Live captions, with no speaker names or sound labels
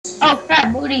Oh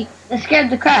crap, booty. That scared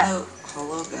the crap.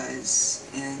 Hello guys,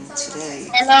 and today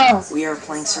Hello. we are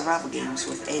playing survival games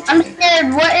with AJ. I'm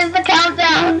scared. What is the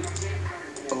countdown?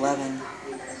 11.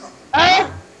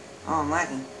 Oh, I'm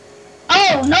lagging.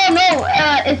 oh no.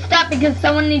 It stopped because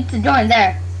someone needs to join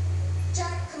there.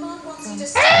 Jack, Command wants you to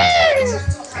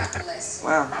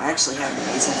Wow, I actually have an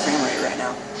amazing frame rate right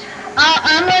now.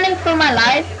 I'm running for my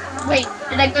life. Wait,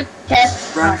 did I go to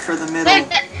test? Run for the middle. Wait,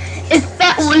 it's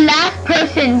that last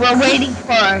person we're waiting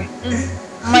for.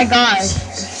 Oh my gosh.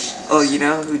 Oh, you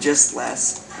know who just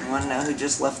left? You wanna know who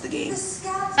just left the game?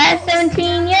 Last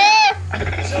 17, yeah.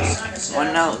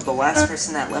 Wanna know the last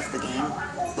person that left the game?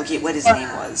 Look at what his name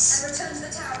was. return to the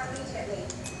tower immediately.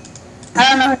 I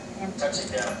don't know his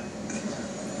name.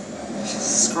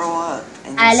 Scroll up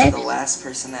and you see Alex? the last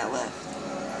person that left.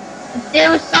 There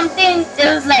was something,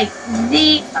 there was like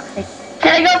Z something.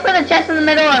 Should I go for the chest in the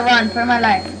middle or run for my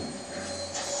life?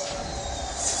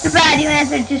 Too bad you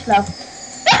answered too slow.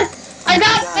 I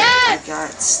got that! I got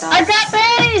stuff. I got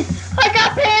panties! I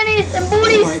got panties and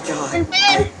booties! Oh my god. And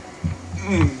bed!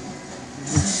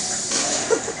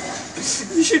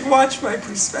 You should watch my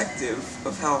perspective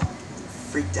of how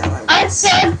freaked out I I was.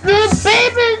 got good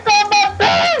babies on my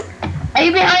bed! Are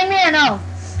you behind me or no?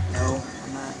 No,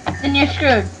 I'm not. Then you're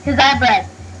screwed, because I have bread.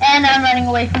 And I'm running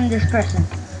away from this person.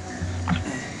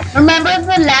 Remember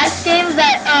the last game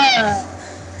that,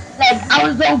 like, I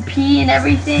was OP and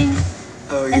everything?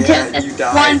 Oh Until yeah, this you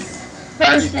one died.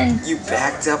 person. You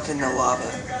backed up in the lava.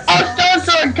 Oh, Stone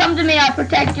Sword, come to me, I'll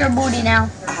protect your booty now.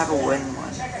 I have a wooden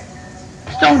one.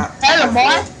 Stone better,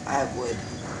 boy. I have wood.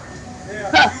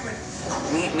 Huh.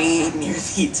 Meet me near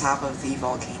the top of the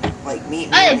volcano. Like, meet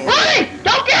me Hey, near booty!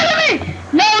 Don't kill me!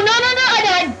 No, I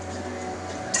died!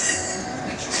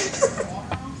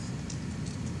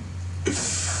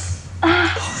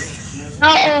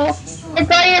 No,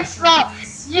 it's all your fault.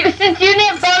 Since you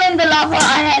didn't fall in the lava,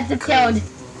 I had to kill you.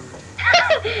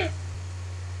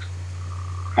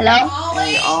 Hello?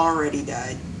 He already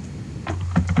died.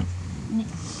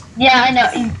 Yeah, I know.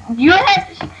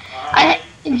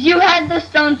 If you had the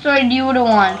stone sword, you would have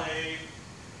won.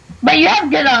 But you have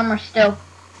good armor still.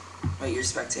 Wait, you're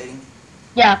spectating?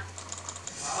 Yeah.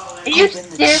 Are you Open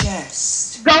the serious?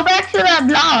 chest. Go back to that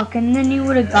block, and then you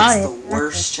would have got That's it. the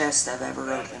worst chest I've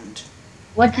ever opened.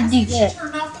 What did you get?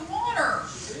 Turn off the water.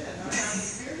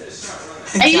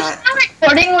 Are you still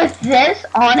recording with this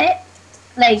on it?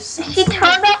 Like, she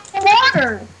turned off the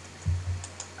water.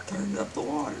 Turned up the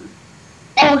water.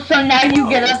 Oh, so now you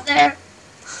get up there?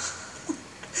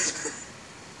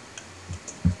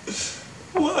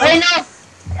 What? Wait, no.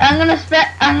 I'm gonna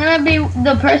be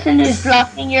the person who's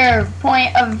blocking your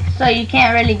point of, so you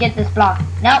can't really get this block.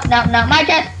 Nope, my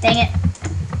chest. Dang it.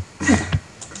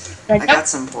 I got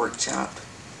some pork chop.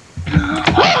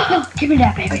 Give me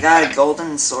that, I baby. got a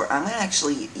golden sword. I'm gonna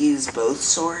actually use both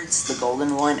swords, the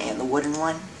golden one and the wooden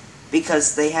one,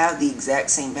 because they have the exact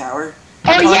same power.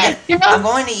 Oh yeah, you I'm know.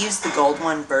 going to use the gold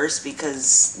one first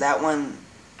because that one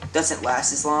doesn't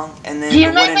last as long, and then Do you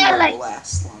the know wooden that, one like- will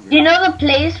last longer. You know the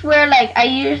place where like I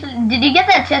usually did you get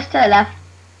that chest to the left?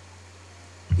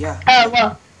 Yeah. Oh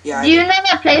well. Yeah. Do you know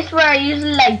that place where I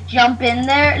usually like jump in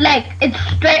there? Like it's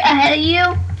straight ahead of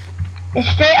you. It's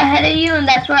straight ahead of you, and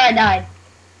that's where I died.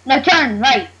 No, turn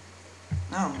right.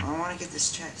 No, I want to get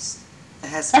this chest. It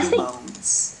has That's 2 it.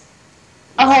 bones.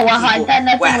 Oh wow, I People, thought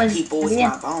nothing whack was. people with yeah.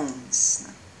 my bones.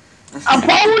 I'll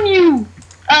bone you.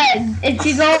 If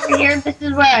you go over here, this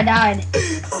is where I died.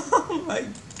 Oh my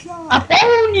I'll god.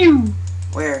 bone you.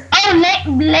 Where? Oh,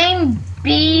 Lane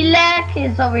Belak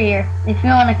is over here. If you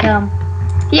wanna come.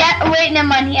 Wait, never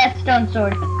mind. He has stone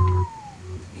sword.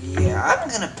 Yeah, I'm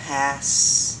gonna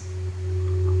pass.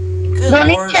 The Good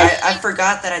only lord, chest- I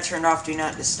forgot that I turned off Do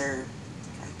Not Disturb.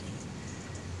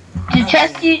 God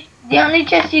The only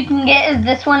chest you can get is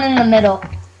this one in the middle.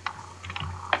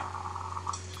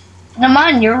 Never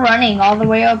mind, you're running all the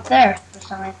way up there for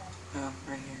some reason. Oh,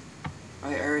 right here. Oh,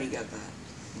 I already got that.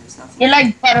 There's nothing. You're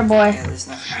like Butter Boy. Yeah, there's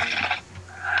nothing there.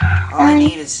 All I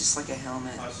need is just like a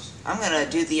helmet. I'm gonna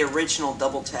do the original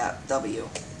double tap W.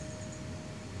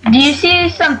 Do you see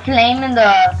some flame in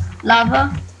the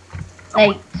lava?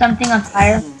 Like something on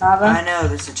fire in the I lava? know,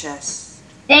 there's a chest.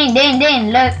 Dane,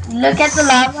 look at the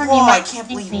lava and you Whoa, I might can't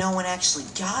think believe me. no one actually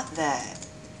got that.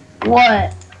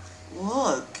 What?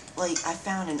 Look, like I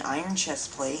found an iron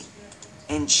chest plate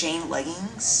and chain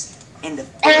leggings and a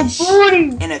Oh, fish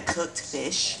booty! and a cooked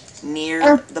fish near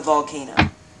Oh. the volcano.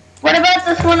 What about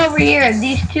this one over here?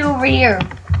 These two over here.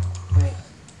 Wait.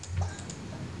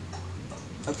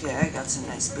 Okay, I got some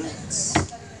nice boots.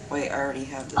 Wait, I already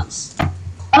have those.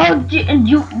 Oh, dang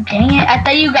it. I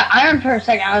thought you got iron for a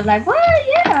second. I was like, what?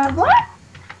 Yeah, what?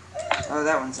 Oh,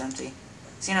 that one's empty.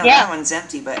 See, now Yeah. that one's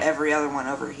empty, but every other one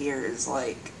over here is,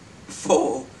 like,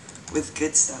 full with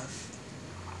good stuff.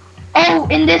 Oh,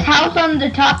 in this house on the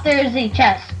top, there is a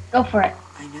chest. Go for it.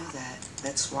 I know that.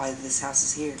 That's why this house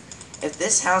is here. If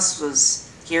this house was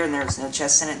here and there was no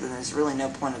chest in it, then there's really no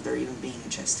point of there even being a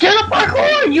chest Do in it. the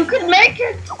parkour! You can make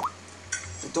it!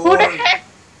 The Who door. the heck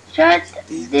shut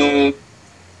the...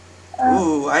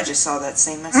 Ooh, I just saw that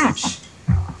same message.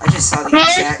 I just saw the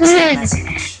exact same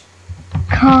message.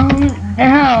 Calm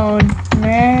down,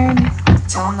 man.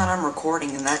 Tell him that I'm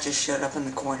recording and that just showed up in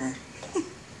the corner.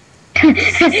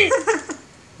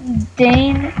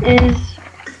 Dane is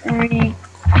recording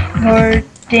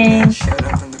That showed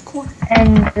up in the corner.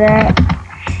 and that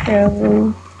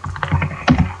shows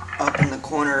Up in the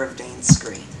corner of Dane's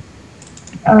screen.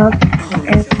 up Oh my in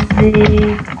God.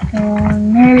 the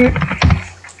corner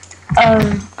of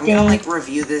I'm gonna Dane. like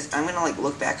review this. I'm gonna like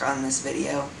look back on this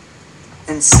video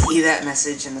and see that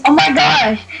message in the. Oh my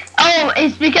gosh! Oh,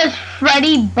 it's because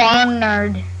Freddie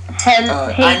Barnard has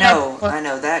I know.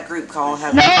 That group call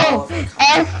has No, all of our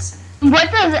contacts in it.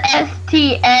 What does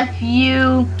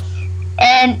STFU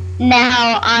and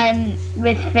now I'm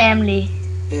with family?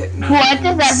 It means What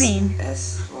does that mean?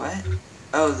 What?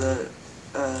 Oh, the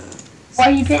Why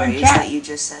you put in phrase chat? that you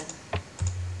just said.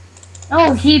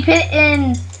 No, he put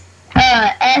in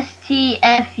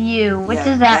STFU. What Yeah,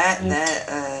 does that mean?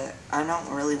 I don't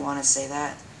really want to say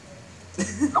that.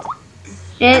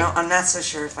 Shit. I'm not so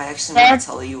sure if I actually want That's-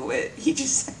 to tell you what he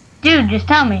just said. Dude, just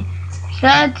tell me.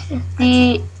 Shut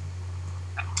the...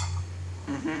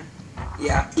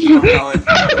 Yeah, keep on going.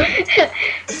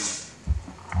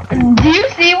 Do you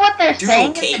see what they're Doodle saying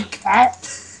in the cake. chat?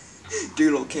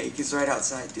 Doodle Cake is right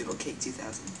outside. Doodle Cake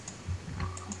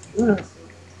 2000.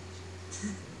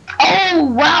 Oh,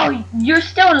 wow. You're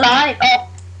still live. Oh,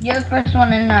 you're the first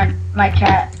one in my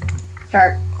chat.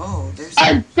 Start. Oh, there's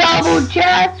A double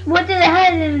chat? What did it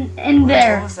have in What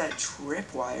there? was that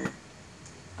tripwire?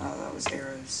 Oh, that was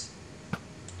arrows.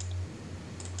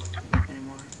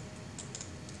 Anymore.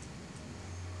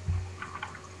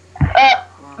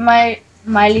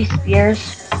 Miley Spears.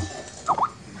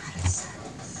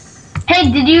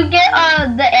 Hey, did you get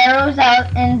the arrows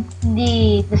out in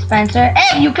the dispenser?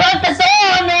 Hey, you closed the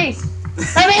door on me!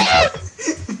 Let me out!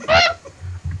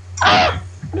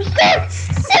 I'm stuck!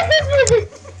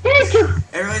 Thank you!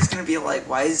 Everybody's gonna be like,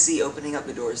 why is he opening up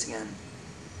the doors again?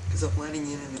 Because I'm letting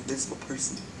in an invisible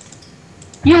person.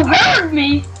 You heard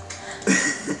me!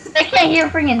 I can't hear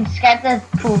freaking Scat, that's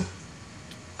cool.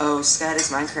 Oh,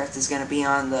 Status Minecraft is gonna be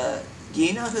on the... Do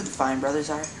you know who the Fine Brothers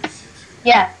are?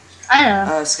 Yeah, I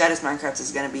know. Status Minecraft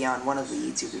is gonna be on one of the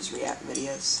YouTubers' react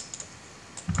videos.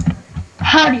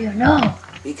 How do you know?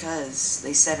 Because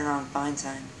they set it on Fine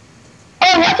Time.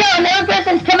 Oh, watch out, another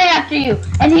person's coming after you!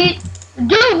 And he...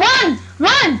 Dude, run!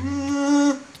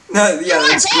 Run! No, yeah,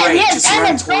 that's great. Just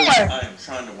run towards him. I am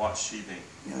trying to watch TV.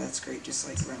 Yeah, that's great. Just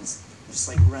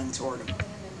run toward him.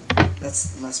 That's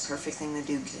the most perfect thing to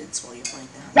do, kids, while you're playing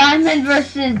that. Diamond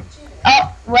versus...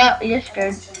 Oh, well, you're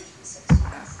screwed.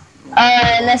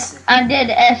 I did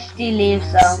SD leave,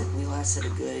 so... We lasted a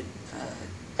good...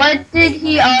 What did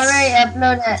he already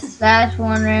upload at Slash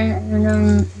 1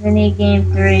 Random Mini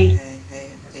Game 3? Hey,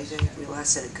 AJ, we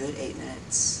lasted a good 8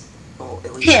 minutes. Well,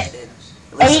 at least Yeah. I did.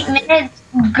 At least 8 I did. minutes.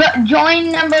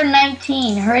 Join number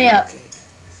 19. Hurry up. Okay,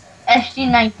 SG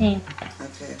 19.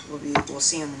 okay, we'll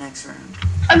see you in the next round.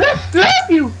 I'm gonna slap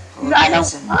you! Hello, I don't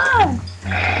Jason. want.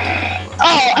 Oh,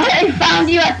 I found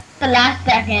you at the last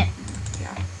second.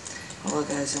 Yeah. Hello,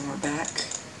 guys, and we're back.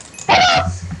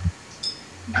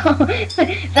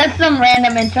 That's some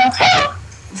random intro.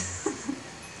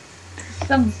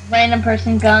 Some random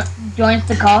person joins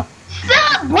the call.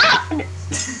 Stop! Run!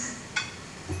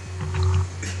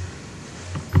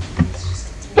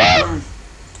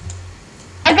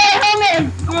 I got a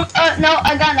helmet! No,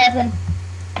 I got nothing.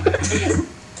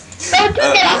 Don't you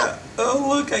get out! Oh,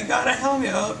 look, I got a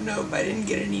helmet. Oh, nope, I didn't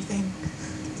get anything.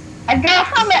 I got a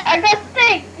helmet! I got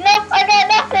steak! Nope, I got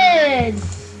nothing!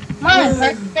 Come on,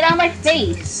 first, get out of my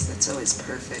face! That's always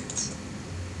perfect.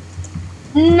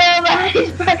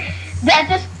 Nobody's perfect. That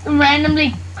just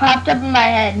randomly popped up in my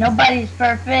head. Nobody's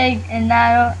perfect, and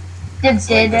I just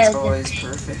did That's it. always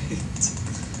perfect.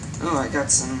 Oh, I got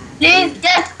some... Please,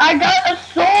 yes, I got a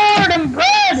sword and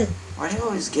bread! Why do you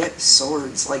always get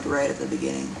swords, like, right at the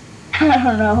beginning? I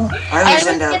don't know. I always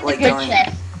end get up, the like, good going...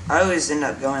 chest. I always end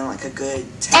up going, like, a good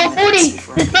 10 Oh, minutes Booty!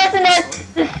 before This I get person the has...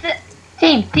 sword.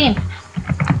 Team!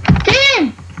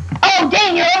 Oh,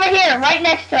 dang, you're over here, right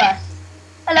next to us.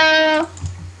 Hello!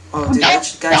 Oh, dude,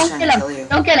 that guy's trying to kill you.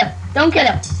 Don't kill him. Don't kill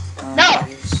him. Oh, No. God,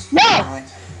 he's- No.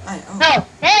 Oh, No.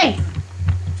 Hey.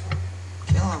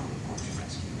 kill him.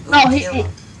 Ooh, No, kill he- him.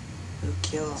 Ooh,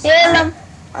 kill him. Kill him.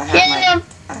 I Kill have him.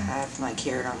 I have my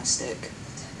carrot on a stick.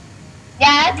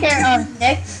 Yeah, I carrot on a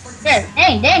stick. Here.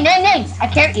 Dang. I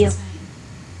carrot you.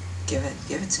 Give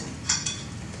it to me.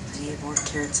 I need more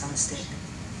carrots on a stick.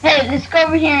 Hey, let's go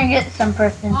over here and get some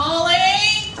person. Molly!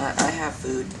 I have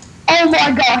food. Oh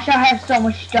my gosh, I have so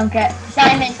much junk at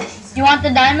diamond. You want the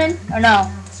diamond or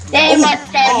no? Dane, you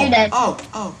dead. Oh.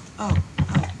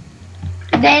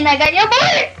 Dane, I got your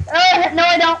boy. No,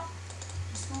 I don't.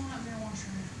 Just go out there and wash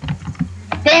your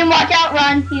hands. Dane, watch out,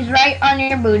 run. He's right on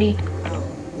your booty. Oh,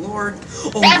 Lord.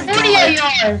 Oh, That my booty God.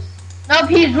 of yours. Nope,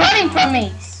 he's running from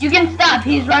me. You can stop.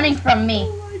 He's running from me.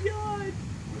 Oh, my God.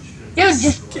 Dude,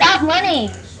 just stop running.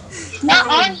 It's not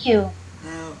on you.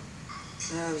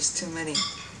 No, there's too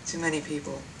many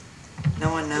people.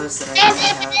 No one knows that I really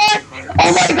have two hearts.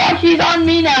 Oh my gosh, he's on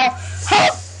me now.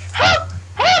 Help!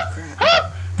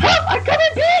 I'm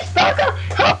coming, please, Baka!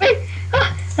 Help me!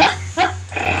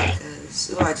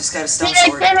 Ooh, I just got a stone Did I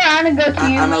sword. turn around and go to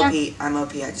you, I'm man? I'm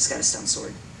OP. I just got a stone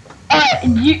sword.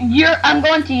 I'm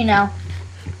going to you now.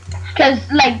 Cause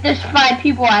like there's 5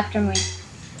 people after me.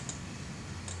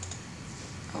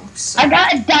 Oh, so I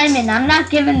got a diamond. I'm not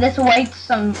giving this away to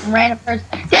some random person.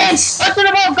 Damn! Go to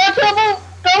the boat! Go to the boat!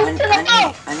 Go to the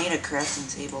boat! I need a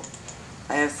crafting table.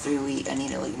 I have 3 wheat. I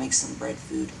need to like make some bread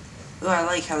food. Ooh, I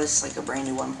like how this is like a brand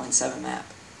new 1.7 map.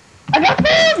 I got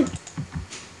food!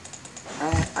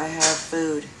 I have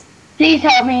food. Please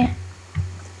help me.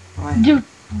 Why? Dude,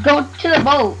 go to the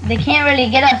boat. They can't really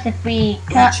get us if we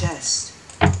Ooh, can't. chest.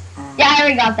 Yeah, I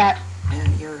already got that. Yeah,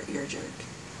 you're a jerk.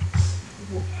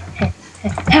 I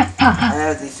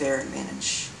have the fair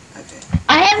advantage. Okay.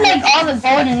 I have like all the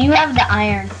gold and you have the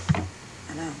iron.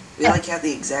 I know. We like have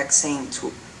the exact same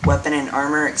weapon and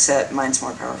armor, except mine's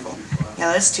more powerful.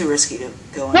 Yeah, that's too risky to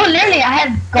go on. No, literally, I have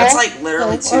gold. That's like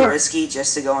literally gold, too risky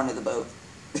just to go onto the boat.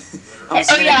 I'm Oh, just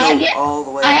gonna yeah, go all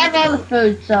the way. I under have all the the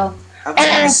boat. food, so. I was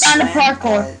gonna found a swim,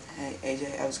 parkour. hey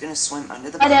AJ, I was gonna swim under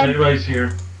the I boat. did. Everybody's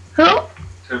here. Who?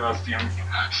 Sebastian.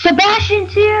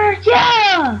 Sebastian's here.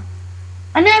 Yeah.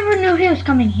 I never knew he was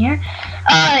coming here.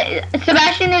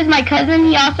 Sebastian is my cousin.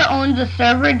 He also owns a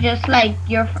server, just like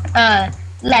your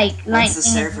like What's Lightning. the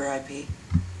server IP?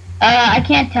 I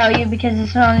can't tell you because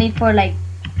it's only for like.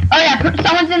 Oh yeah,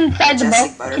 someone's inside the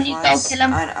Majestic boat. Can you go butterflies? kill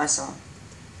him? I saw him.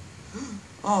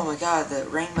 Oh my god, the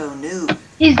rainbow noob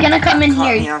He's gonna come in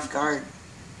caught me here. off guard.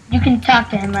 You can talk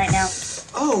to him right now.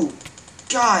 Oh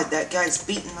god, that guy's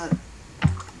beating the.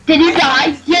 Did you I die?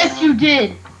 died, Yes, yeah. you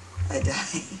did. I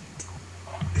died.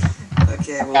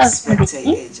 Okay, we'll That's spectate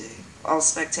pretty. AJ. I'll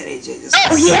spectate AJ this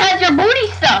Oh, he has your booty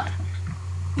stuff.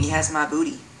 He has my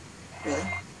booty. Really?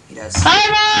 He does.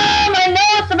 Hi, Mom. I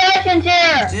know Sebastian's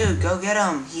here. Dude, go get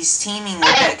him. He's teaming with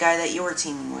that guy that you were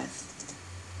teaming with.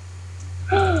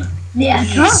 Yeah,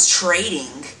 He's trading.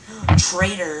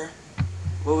 Traitor.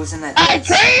 What was in that I chest?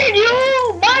 trade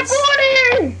you my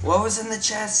booty. What was in the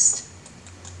chest?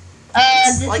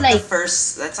 It's Just like like the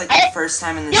first. That's like I- the first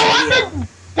time in this you video. want the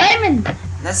diamond.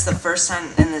 That's the first time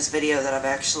in this video that I've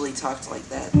actually talked like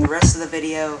that. The rest of the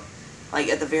video, like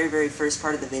at the very, very first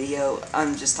part of the video,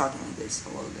 I'm just talking like this.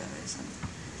 Hello, guys.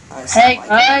 And I sound Hey, like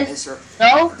guys. a miser-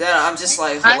 So, Then I'm just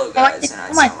like, I'm hello, going guys, to and I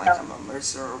kill sound like myself. I'm a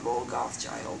miserable goth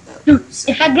child. That dude, lives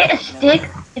if I in get a stick,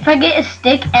 nowhere. if I get a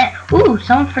stick and ooh,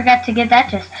 someone forgot to get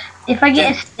that chest. If I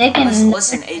get a stick and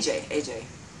Listen, AJ.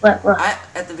 what?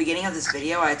 At the beginning of this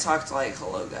video, I talked like,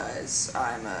 hello, guys.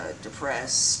 I'm a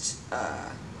depressed,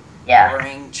 Yeah.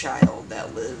 boring child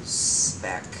that lives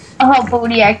back. Oh,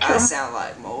 booty! I I killed sound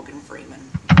like Morgan Freeman.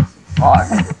 hard.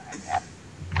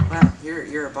 Wow,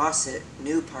 you're a boss at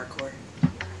noob parkour.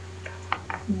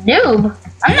 Noob.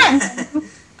 I'm not.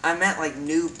 I meant like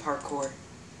noob parkour.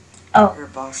 Oh. You're a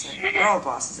boss at it. We're all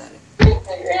bosses at it.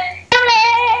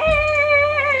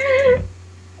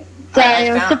 Sorry,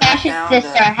 it was I Sebastian's found,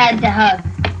 sister. I had to hug.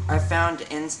 I found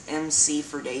MC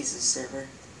for Days' server.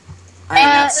 I mean,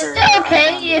 not Is server, it I found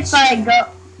okay if his I channel.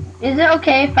 go? Is it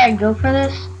okay if I go for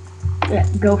this? Yeah,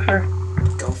 go for.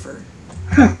 Gopher.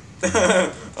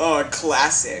 Oh, a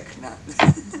classic. Not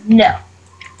No.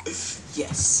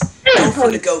 yes. Go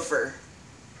for the gopher.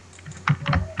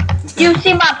 You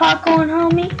see my popcorn,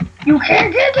 homie? You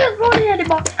can't get this booty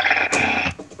anymore.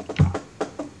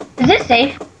 Is it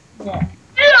safe? Yeah.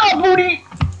 Yeah, booty.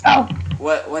 Oh,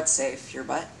 What's safe? Your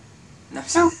butt? No.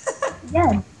 No.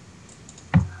 yeah.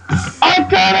 I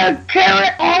got a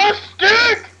carrot on a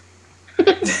stick.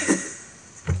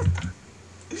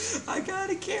 I got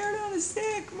a carrot on a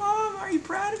stick. Mom, are you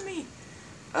proud of me?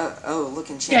 Oh, look,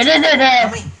 enchanted.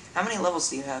 How many levels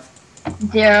do you have?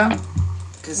 0.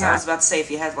 Because I was about to say, if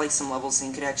you had like some levels, then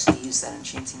you could actually use that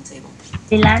enchanting table.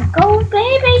 Be like, go,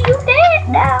 baby, you dead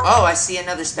now. Oh, I see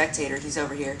another spectator. He's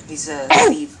over here. He's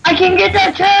Steve. I can get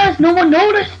that chest. No one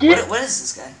noticed it. What is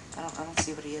this guy? I don't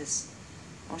see what he is.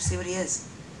 I want to see what he is.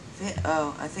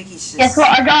 Oh, I think he's just. Guess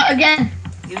what I got again?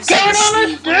 He was Down like a on the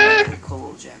Steve with like stairs. a cool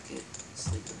little jacket.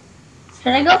 Sleeper.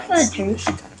 Should I go for the tree? Steve-ish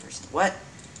kind of person. What?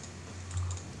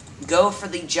 Go for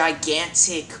the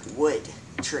gigantic wood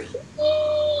tree.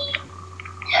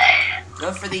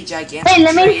 Go for the gigantic Hey,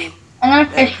 let me. tree. I'm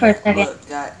gonna fish for a second. Look,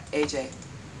 got AJ.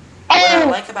 What I Oh,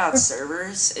 like about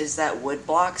servers is that wood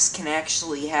blocks can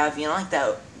actually have, you know, like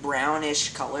that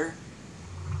brownish color.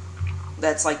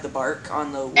 That's like the bark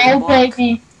on the wood block.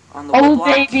 baby. On the Oh, wood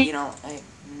block, baby. you know,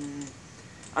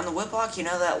 on the wood block, you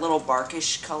know that little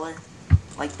barkish color,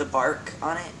 like the bark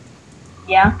on it.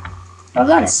 Yeah. I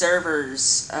got it.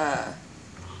 Servers,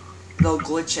 they'll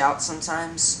glitch out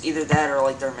sometimes. Either that or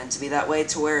like they're meant to be that way,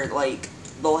 to where like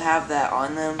they'll have that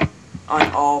on them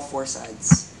on all 4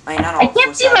 sides. I mean, not all I 4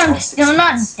 can't sides. believe I'm all 6 still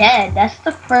not sides. dead. That's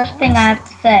the first thing I have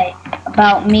to say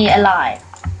about me alive.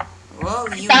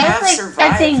 Well, you I have was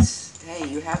expecting- survived. Hey,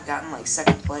 you have gotten like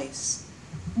 2nd place.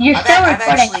 You're I've still I've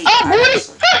recording. actually- Oh, I've Woody!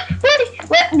 actually- Woody!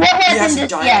 What He has wasn't a this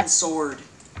diamond yet? sword.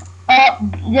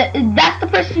 That's the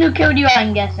person who killed you,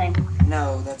 I'm guessing.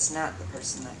 No, that's not the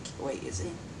person that. Wait, is he?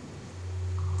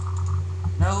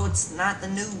 No, it's not the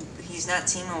noob. He's not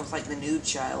teaming with like the noob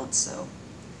child. So,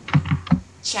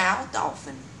 Chow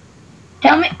Dolphin.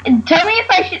 Tell me if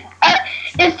I should.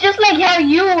 It's just like how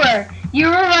you were. You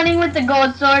were running with the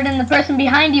gold sword, and the person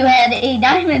behind you had a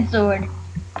diamond sword.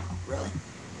 Really?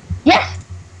 Yes.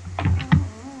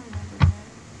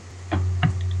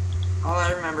 All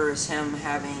I remember is him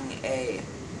having a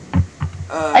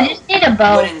I just need a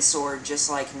bow. wooden sword just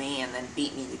like me, and then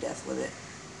beat me to death with it.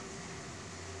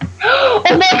 Oh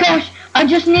my gosh! I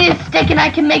just need a stick, and I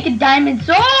can make a diamond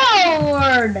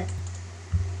sword.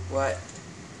 What?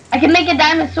 I can make a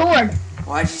diamond sword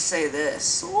Why'd you say this?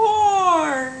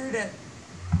 Sword!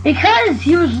 because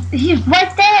he's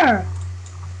right there.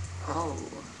 Oh.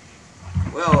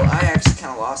 Well, I actually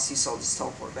kind of lost you, so I'll just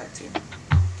teleport back to you.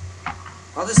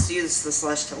 I'll just use the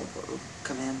slash teleport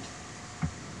command.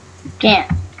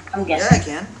 Can't. I'm Yeah, guessing. I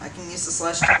can. I can use the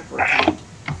slash teleport command.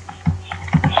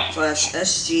 Slash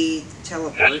SG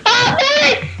teleport. Oh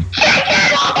boy! Check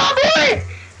it out, my boy!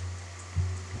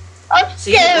 I'm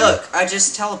See, scared. look, I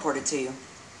just teleported to you.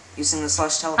 Using the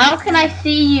slash teleport. How can I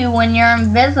see you when you're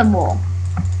invisible?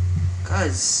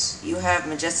 Because you have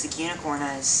majestic unicorn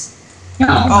eyes. Oh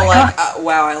my like, god.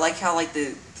 wow, I like how, like,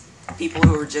 the people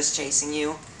who were just chasing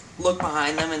you looked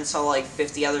behind them and saw, like,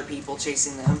 50 other people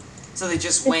chasing them. So they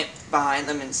just went behind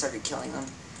them and started killing them.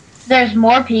 There's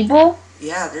more people?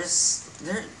 Yeah, there's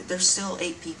still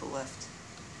 8 people left.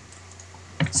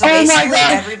 So Oh my basically,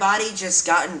 God. everybody just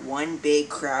got in one big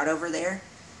crowd over there.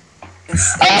 And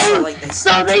so, like, they So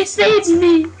stopped they chasing saved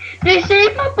me. They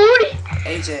saved my booty.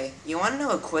 AJ, you want to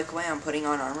know a quick way on putting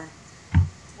on armor?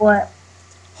 What?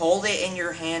 Hold it in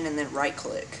your hand and then right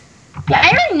click. Yeah, I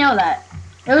already know that.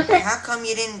 It was How come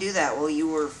you didn't do that while you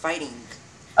were fighting?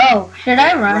 Oh, should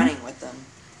I run? Running with them.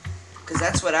 Because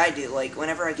that's what I do. Like,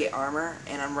 whenever I get armor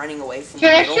and I'm running away from Should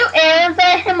the I middle. shoot arrows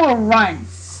at him or run?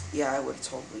 Yeah, I would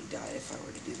totally die if I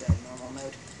were to do that in normal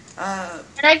mode.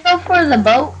 Should I go for the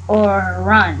boat or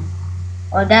run?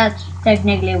 Well, that's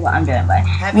technically what I'm doing by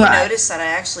Have you run. noticed that I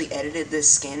actually edited this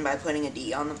skin by putting a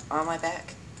D on my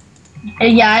back?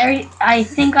 Yeah, I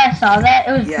think I saw that.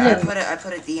 It was Yeah, blue. I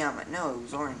put a D on my. No, it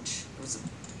was orange. It was an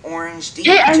orange D,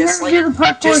 Shit, I just never like do the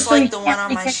parkour, just so you like the one can't on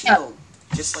be my picked up. shield.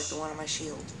 Just like the one on my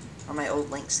shield, on my old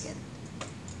Link skin.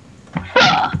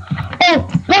 Oh,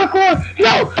 parkour!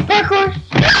 No, parkour!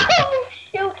 No!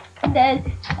 Shoot! I'm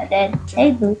dead. I'm dead.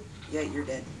 Hey, boo. Yeah, you're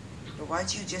dead. But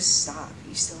why'd you just stop?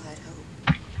 You still had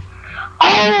hope. Oh,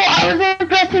 I wasn't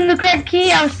pressing the correct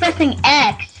key. I was pressing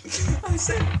X.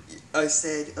 I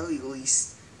said, oh, at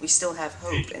least we still have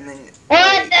hope, and then.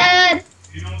 What, Dad?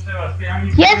 You don't tell us how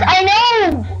many. Yes, I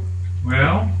know.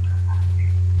 Well,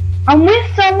 I'm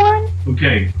with someone.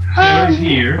 okay. Sarah's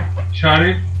here.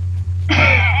 Charlotte.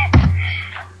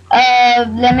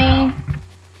 Let me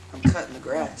I'm cutting the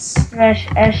grass. press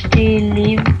SG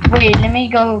leave. Wait, let me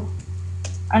go.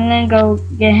 I'm gonna go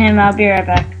get him. I'll be right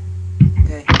back.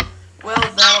 Okay. Well,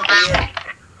 that'll be it.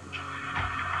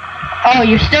 Oh,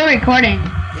 you're still recording.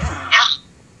 Yeah.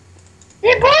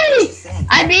 Hey, What'd boy! you think?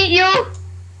 I beat you.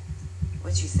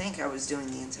 What'd you think I was doing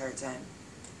the entire time?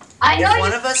 I know If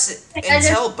one you. of us, I just-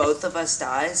 until both of us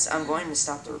dies, I'm going to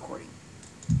stop the recording.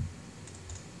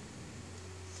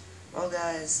 well,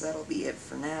 guys, that'll be it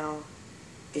for now.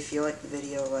 If you like the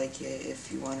video, like it.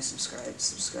 If you want to subscribe,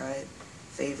 subscribe.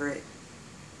 Favorite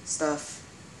stuff.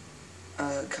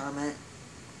 Comment.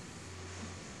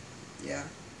 Yeah.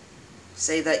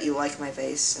 Say that you like my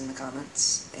face in the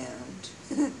comments,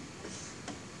 and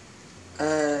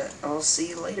I'll see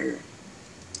you later.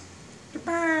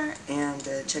 Goodbye. And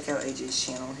check out AJ's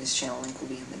channel. His channel link will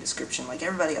be in the description, like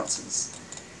everybody else's.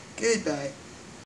 Goodbye.